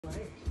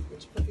Right.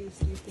 Which puppies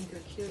do you think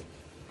are cute?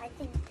 I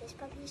think this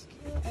puppy is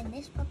cute, and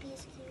this puppy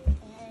is cute,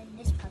 and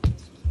this puppy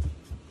is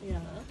cute. Yeah.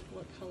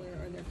 What color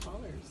are their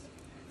collars?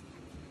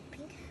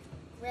 Pink,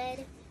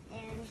 red,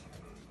 and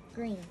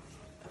green.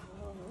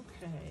 Oh,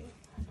 okay.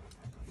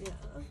 Yeah.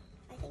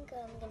 I think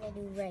I'm gonna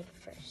do red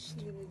first.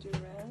 You're gonna do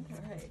red?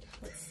 All right.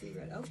 Let's see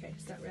red. Okay,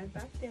 set red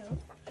back down.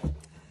 Okay,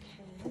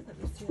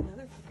 let me see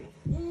another puppy.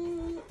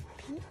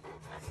 Pink.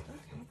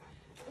 Okay.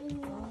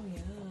 Oh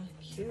yeah,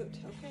 cute.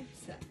 Okay,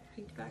 set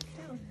pink back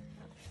down.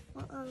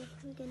 What are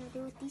we gonna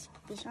do with these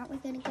puppies? Aren't we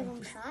gonna give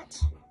them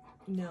shots?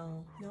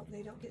 No, nope,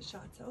 they don't get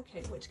shots.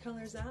 Okay, which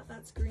color is that?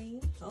 That's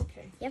green.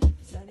 Okay. Yep.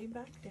 Set him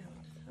back down.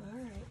 All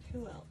right.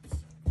 Who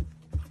else?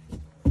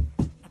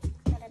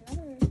 Got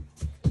another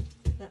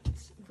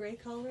That's gray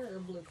collar or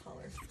blue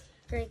collar?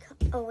 gray.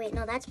 Oh wait,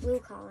 no, that's blue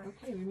collar.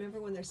 Okay,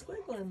 remember when they're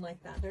squiggling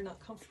like that, they're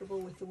not comfortable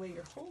with the way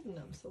you're holding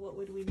them. So what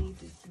would we need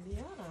to do?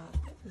 Yeah,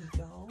 there we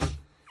go.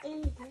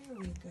 There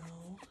we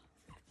go.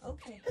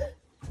 Okay.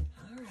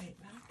 All right,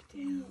 back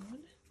down.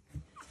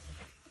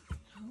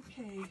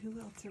 Okay, who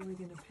else are we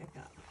going to pick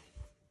up?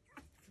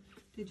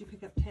 Did you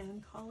pick up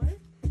tan collar?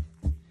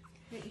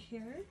 Right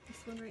here?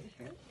 This one right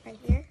here? Right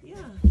here? Yeah,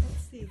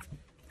 let's see.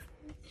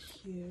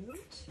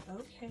 Cute.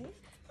 Okay.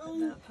 Put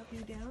that puppy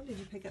down. Did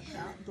you pick up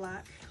that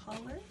black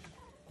collar?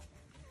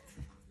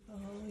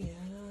 Oh, yeah,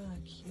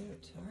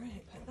 cute. All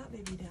right, put that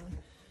baby down.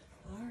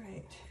 All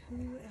right,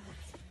 who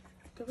else?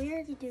 Did we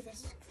already do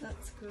this?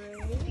 That's great.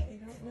 I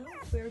don't know.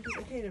 We already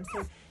okay.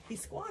 So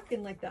he's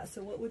squawking like that.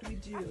 So what would we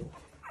do?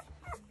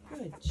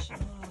 Good job.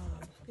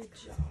 Good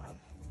job.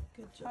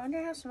 Good I job.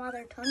 wonder how small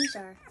their tongues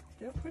are.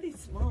 They're pretty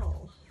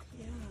small.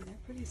 Yeah, they're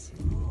pretty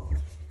small.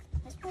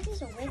 This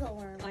puppy's a wiggle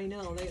worm. I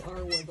know, they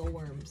are wiggle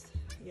worms.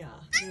 Yeah,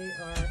 they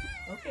are.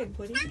 Okay,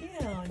 put him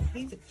down.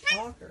 He's a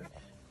talker.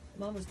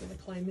 Mama's going to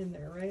climb in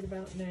there right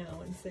about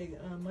now and say,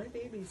 my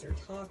babies are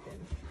talking.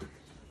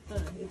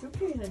 It's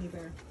okay, honey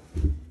bear.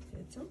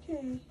 It's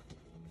okay.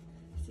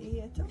 See,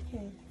 it's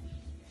okay.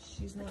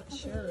 She's not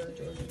sure,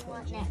 Georgia told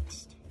What you.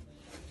 next?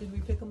 Did we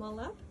pick them all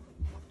up?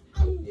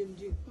 Did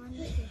you? 1,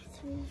 2,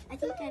 3. I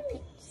think I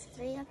picked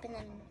 3 up and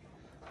then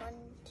 1,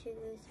 2,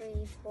 3,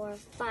 4,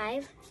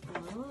 5.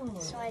 Oh.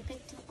 So I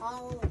picked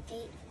all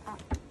 8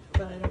 up.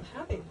 But I don't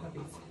have 8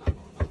 puppies.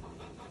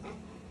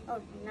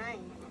 Oh,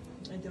 9.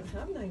 I don't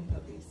have 9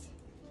 puppies.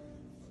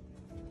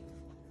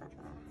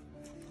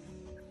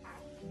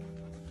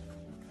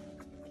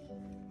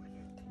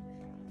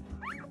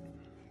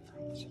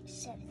 6,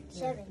 7.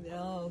 7.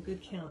 No,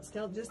 good count.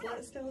 Stella, just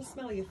let Stella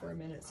smell you for a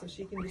minute so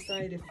she can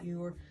decide if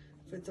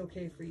it's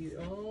okay for you.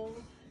 Oh,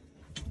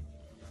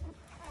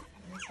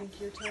 I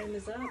think your time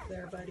is up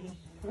there, buddy.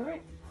 All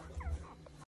right.